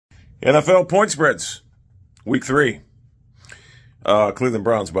NFL point spreads, week 3. Cleveland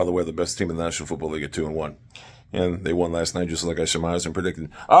Browns, by the way, the best team in the National Football League at 2-1. And they won last night, just like I surmised and predicted.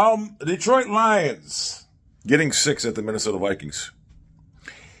 Detroit Lions getting 6 at the Minnesota Vikings.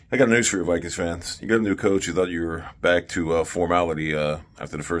 I got news for you, Vikings fans. You got a new coach. You thought you were back to formality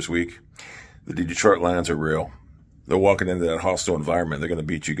after the first week. The Detroit Lions are real. They're walking into that hostile environment. They're going to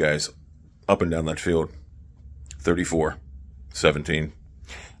beat you guys up and down that field. 34-17.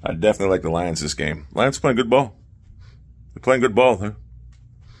 I definitely like the Lions this game. Lions playing good ball. They're playing good ball. Huh?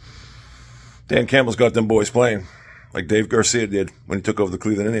 Dan Campbell's got them boys playing like Dave Garcia did when he took over the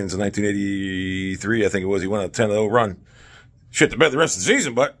Cleveland Indians in 1983, I think it was. He went on a 10-0 run. Shit the bed the rest of the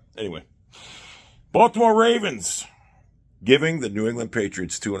season, but anyway. Baltimore Ravens giving the New England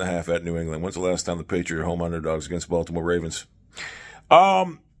Patriots 2.5 at New England. When's the last time the Patriots are home underdogs against Baltimore Ravens?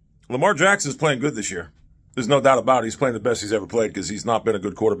 Lamar Jackson's playing good this year. There's no doubt about it. He's playing the best he's ever played because he's not been a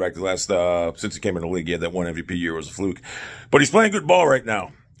good quarterback the last since he came in the league. He had that one MVP year. It was a fluke. But he's playing good ball right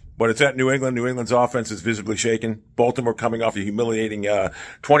now. But it's at New England. New England's offense is visibly shaken. Baltimore coming off a humiliating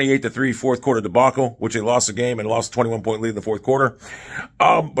 28-3 fourth quarter debacle, which they lost the game and lost a 21-point lead in the fourth quarter.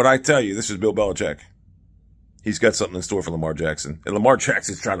 But I tell you, this is Bill Belichick. He's got something in store for Lamar Jackson. And Lamar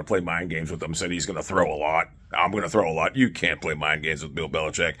Jackson's trying to play mind games with them, said he's going to throw a lot. I'm going to throw a lot. You can't play mind games with Bill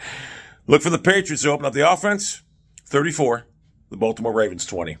Belichick. Look for the Patriots to open up the offense. 34. The Baltimore Ravens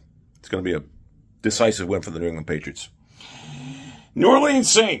 20. It's going to be a decisive win for the New England Patriots. New Orleans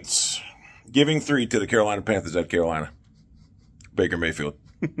Saints giving 3 to the Carolina Panthers at Carolina. Baker Mayfield.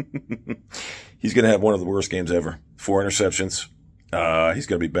 He's going to have one of the worst games ever. 4 interceptions. He's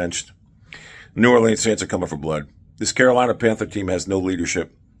going to be benched. New Orleans Saints are coming for blood. This Carolina Panther team has no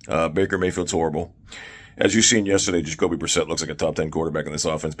leadership. Baker Mayfield's horrible. As you seen yesterday, Jacoby Brissett looks like a top 10 quarterback in this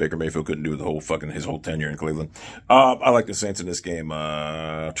offense. Baker Mayfield couldn't do his whole tenure in Cleveland. I like the Saints in this game,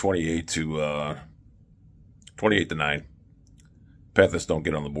 28-9. Panthers don't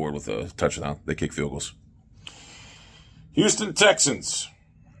get on the board with a touchdown. They kick field goals. Houston Texans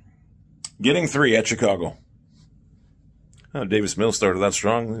getting 3 at Chicago. Davis Mills started out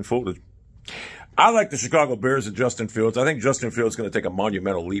strong and folded. I like the Chicago Bears and Justin Fields. I think Justin Fields is going to take a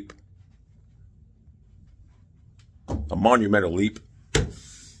monumental leap. A monumental leap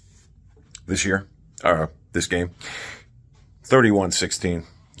this year, or this game. 31-16.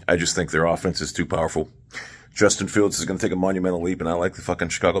 I just think their offense is too powerful. Justin Fields is going to take a monumental leap, and I like the fucking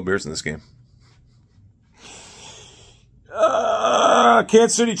Chicago Bears in this game.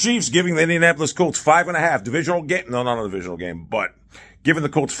 Kansas City Chiefs giving the Indianapolis Colts 5.5. Divisional game. No, not a divisional game, but giving the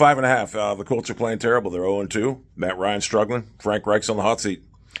Colts 5.5. The Colts are playing terrible. They're 0-2. Matt Ryan's struggling. Frank Reich's on the hot seat.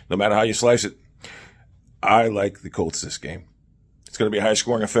 No matter how you slice it. I like the Colts this game. It's going to be a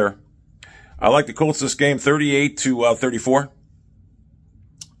high-scoring affair. I like the Colts this game 38-34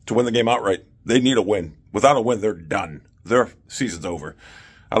 to win the game outright. They need a win. Without a win, they're done. Their season's over.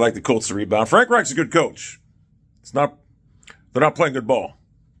 I like the Colts to rebound. Frank Reich's a good coach. They're not playing good ball,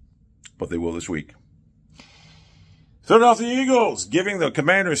 but they will this week. Philadelphia Eagles giving the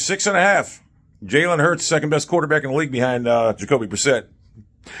Commanders 6.5. Jalen Hurts, second best quarterback in the league behind Jacoby Brissett.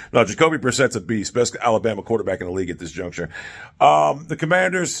 No, Jacoby Brissett's a beast. Best Alabama quarterback in the league at this juncture. The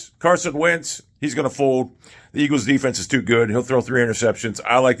Commanders, Carson Wentz, he's going to fold. The Eagles' defense is too good. He'll throw 3 interceptions.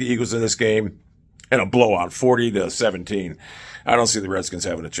 I like the Eagles in this game in a blowout, 40-17. I don't see the Redskins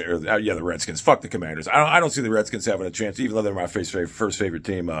having a chance. Yeah, the Redskins. Fuck the Commanders. I don't see the Redskins having a chance, even though they're my first favorite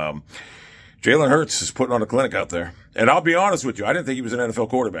team. Jalen Hurts is putting on a clinic out there. And I'll be honest with you, I didn't think he was an NFL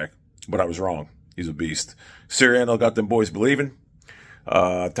quarterback, but I was wrong. He's a beast. Sirianni got them boys believing.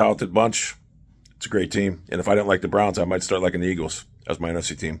 Talented bunch. It's a great team. And if I didn't like the Browns, I might start liking the Eagles as my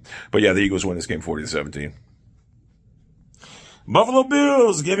NFC team. But yeah, the Eagles win this game 40-17. Buffalo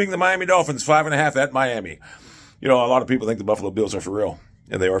Bills giving the Miami Dolphins 5.5 at Miami. You know, a lot of people think the Buffalo Bills are for real,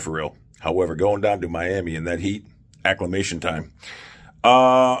 and they are for real. However, going down to Miami in that heat, acclimation time.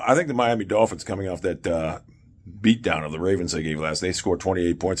 I think the Miami Dolphins coming off that beatdown of the Ravens they gave last. They scored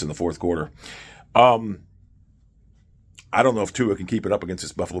 28 points in the fourth quarter. I don't know if Tua can keep it up against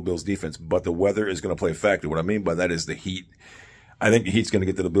this Buffalo Bills defense, but the weather is going to play a factor. What I mean by that is the heat. I think the heat's going to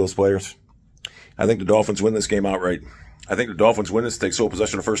get to the Bills players. I think the Dolphins win this game outright. I think the Dolphins win this, take sole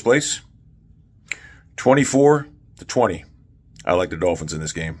possession of first place. 24-20. I like the Dolphins in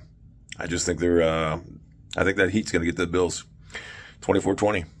this game. I just think I think that heat's going to get to the Bills.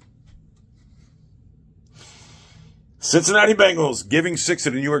 24-20. Cincinnati Bengals giving 6 to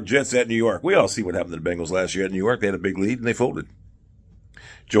the New York Jets at New York. We all see what happened to the Bengals last year at New York. They had a big lead and they folded.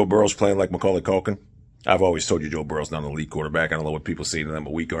 Joe Burrow's playing like Macaulay Culkin. I've always told you Joe Burrow's not an elite quarterback. I don't know what people see in him. A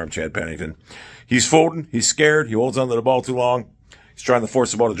weak arm Chad Pennington. He's folding. He's scared. He holds onto the ball too long. He's trying to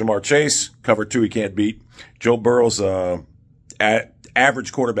force the ball to Jamar Chase. Cover 2 he can't beat. Joe Burrow's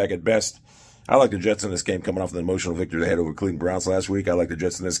average quarterback at best. I like the Jets in this game coming off the emotional victory they had over Cleveland Browns last week. I like the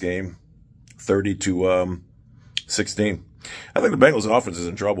Jets in this game 30-16. I think the Bengals offense is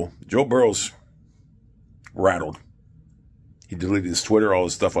in trouble. Joe Burrow's rattled. He deleted his Twitter, all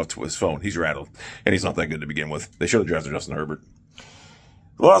his stuff off his phone. He's rattled. And he's not that good to begin with. They should have drafted Justin Herbert.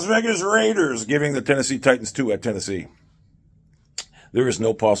 The Las Vegas Raiders giving the Tennessee Titans 2 at Tennessee. There is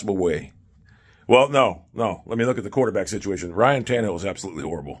no possible way. Well, no. Let me look at the quarterback situation. Ryan Tannehill is absolutely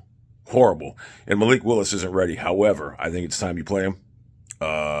horrible. Horrible. And Malik Willis isn't ready. However, I think it's time you play him.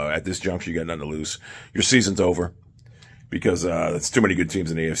 At this juncture, you got nothing to lose. Your season's over because it's too many good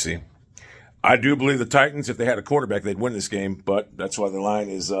teams in the AFC. I do believe the Titans, if they had a quarterback, they'd win this game, but that's why the line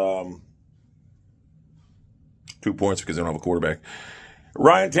is 2 points because they don't have a quarterback.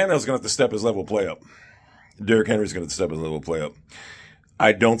 Ryan Tannehill's going to have to step his level of play up. Derrick Henry's going to step his level of play up.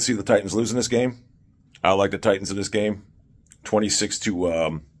 I don't see the Titans losing this game. I like the Titans in this game,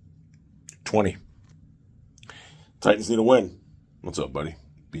 26-20. Titans need a win. What's up, buddy?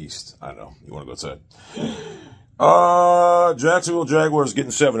 Beast. I know. You want to go outside. Jacksonville Jaguars getting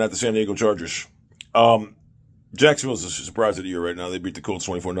 7 at the San Diego Chargers. Jacksonville's a surprise of the year right now. They beat the Colts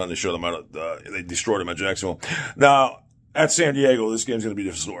 24-0. They showed them out. They destroyed them at Jacksonville. Now, at San Diego, this game's going to be a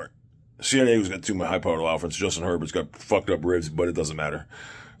different story. San Diego's got 2 high-powered offense. Justin Herbert's got fucked up ribs, but it doesn't matter.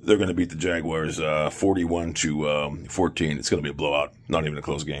 They're going to beat the Jaguars 41-14. It's going to be a blowout. Not even a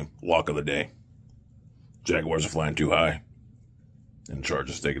close game. Lock of the day. Jaguars are flying too high. And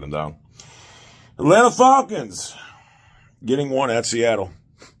Chargers taking them down. Atlanta Falcons getting 1 at Seattle.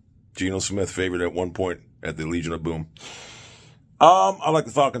 Geno Smith favored at 1 point at the Legion of Boom. I like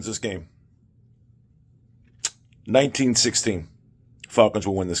the Falcons this game. 19-16. Falcons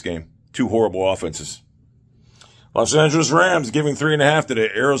will win this game. 2 horrible offenses. Los Angeles Rams giving 3.5 to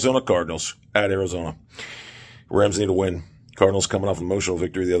the Arizona Cardinals at Arizona. Rams need a win. Cardinals coming off an emotional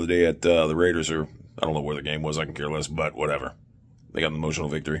victory the other day at the Raiders. Or I don't know where the game was. I can care less, but whatever. They got an emotional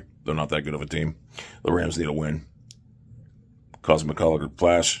victory. They're not that good of a team. The Rams need a win. Cause McCullough to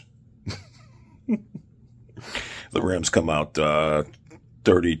flash. The Rams come out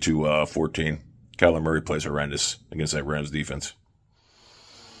 30-14. Kyler Murray plays horrendous against that Rams defense.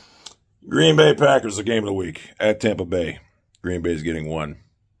 Green Bay Packers, the game of the week at Tampa Bay. Green Bay's getting 1.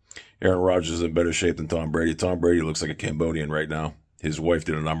 Aaron Rodgers is in better shape than Tom Brady. Tom Brady looks like a Cambodian right now. His wife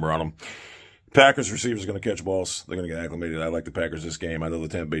did a number on him. Packers receivers are going to catch balls. They're going to get acclimated. I like the Packers this game. I know the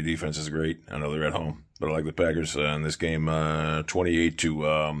Tampa Bay defense is great. I know they're at home. But I like the Packers in this game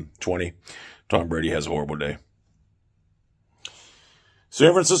 28-20. Tom Brady has a horrible day.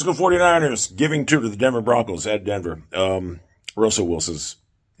 San Francisco 49ers giving 2 to the Denver Broncos at Denver. Russell Wilson's,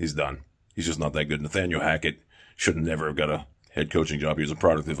 he's done. He's just not that good. Nathaniel Hackett should never have got a head coaching job. He was a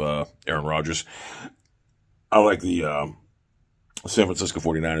product of Aaron Rodgers. I like the San Francisco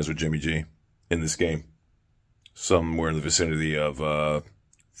 49ers with Jimmy G in this game. Somewhere in the vicinity of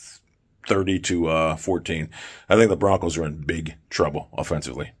 30-14. I think the Broncos are in big trouble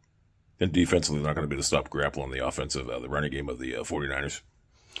offensively. And defensively, they're not going to be able to stop grappling the offensive, the running game of the 49ers.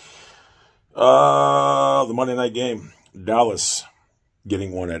 The Monday night game. Dallas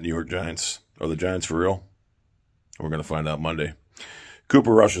getting 1 at New York Giants. Are the Giants for real? We're going to find out Monday.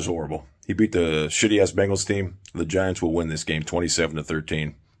 Cooper Rush is horrible. He beat the shitty-ass Bengals team. The Giants will win this game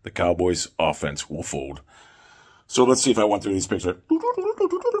 27-13. The Cowboys' offense will fold. So let's see if I went through these picks.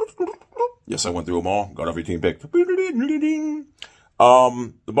 Yes, I went through them all. Got every team picked. The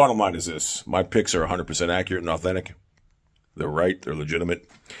bottom line is this. My picks are 100% accurate and authentic. They're right. They're legitimate.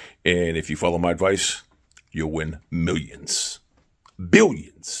 And if you follow my advice, you'll win millions.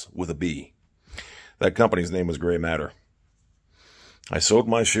 Billions with a B. That company's name was Gray Matter. I sold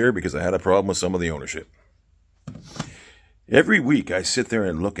my share because I had a problem with some of the ownership. Every week I sit there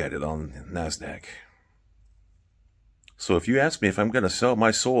and look at it on NASDAQ. So if you ask me if I'm going to sell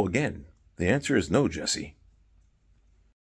my soul again, the answer is no, Jesse.